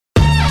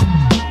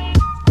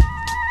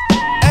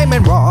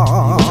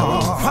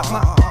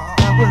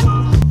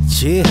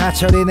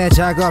지하철이 내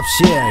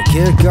작업실,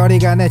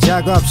 길거리가 내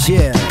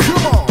작업실.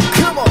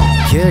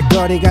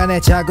 길거리가 내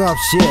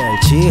작업실,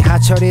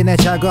 지하철이 내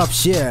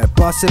작업실.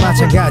 버스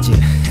마찬가지.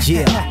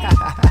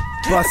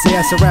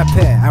 버스에서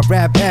랩해, I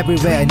rap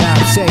everywhere. Now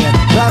I'm saying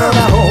바로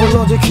나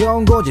홀로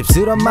지켜온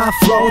고집스런 my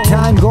flow.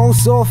 Time goes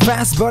so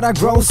fast but I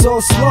grow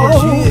so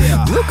slow.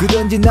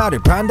 누구든지 나를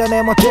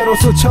판단해 멋대로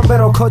수천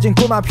배로 커진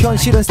꿈 앞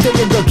현실은 stay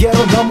in the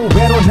ghetto. 너무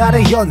외로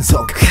나의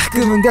연속.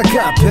 가끔은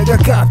가깝게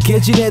가깝게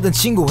지내던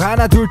친구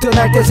하나 둘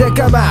떠날 때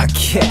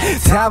새까맣게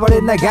다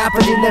버린 날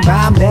가빠진 내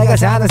맘. 내가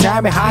사는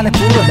삶의 한해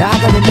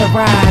풀어나가는 내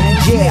rhyme.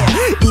 Yeah,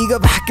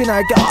 이거밖에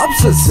날 게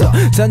없었어.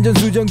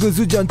 산전수전 그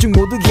수전증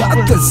모두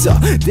겪었어.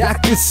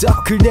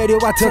 다크서클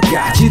내려와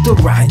더까지 또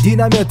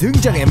그라인딩하며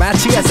등장해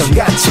마치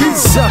야성같이.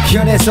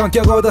 석현의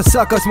성격 얻어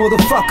suckers 모두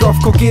fuck off.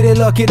 코끼리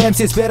럭킨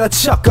MCs better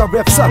chuck up.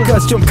 랩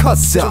suckers 좀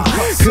컸어.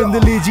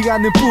 흔들리지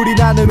않는 뿌리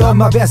나는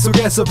엄마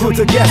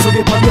뱃속에서부터 계속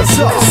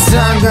힙합이었어.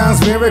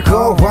 상강's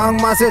miracle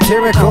황맛의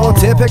lyrical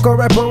typical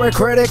rapper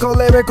critical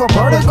lyrical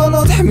particle.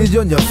 No damage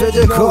on your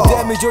physical,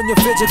 damage on your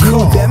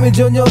physical,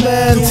 damage on your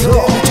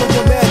mental.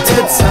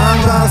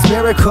 상강's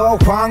miracle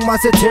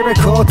황맛의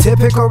lyrical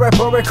typical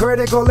rapper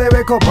critical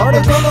lyrical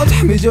particle. No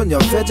damage on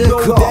your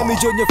physical,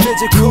 damage on your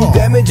physical,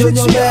 damage on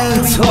your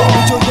mental.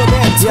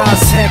 야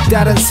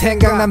색다른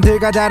생각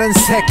남들과 다른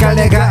색깔.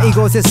 내가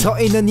이곳에 서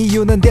있는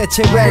이유는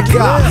대체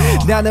왜일까?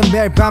 나는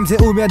매일 밤새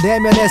우며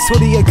내면의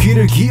소리에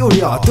귀를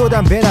기울여 또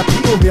담배나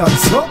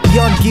피우면서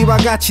연기와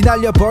같이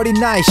날려버린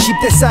나의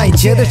 10대 쌓인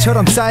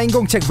쟤들처럼 쌓인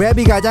공책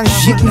랩이 가장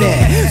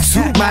쉽네.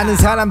 수많은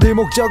사람들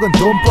목적은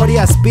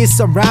돈벌이야. Spit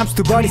some rhymes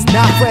to but it's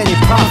not for any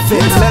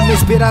profit. Let me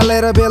spit a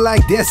little bit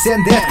like this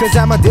and that cause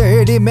I'm a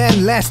dirty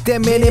man, less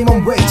than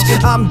minimum wage.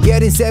 I'm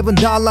getting $7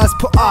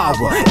 per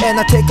hour and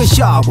I take a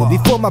shower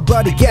before my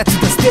body gets to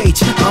the stage.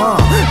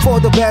 For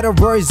the better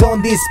words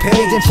on this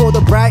page and for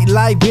the bright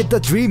light with the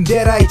dream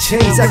that I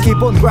chase. I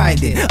keep on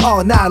grinding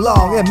all night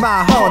long and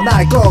my whole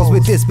night goes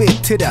with this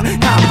beat to the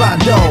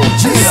한반도.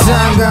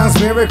 상강's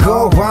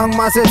miracle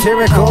황맛의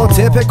lyrical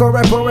typical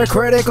rapper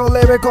critical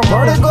lyrical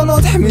particle. No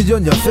damage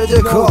on your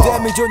physical,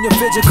 damage on your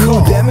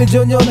physical, damage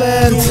on your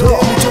mental.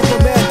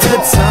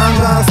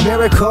 상강's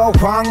miracle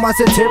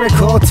황맛의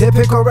lyrical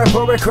typical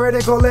rapper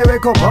critical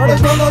lyrical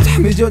particle. No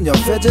damage on your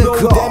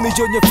physical, damage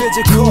on your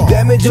physical,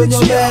 damage on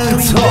your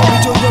mental.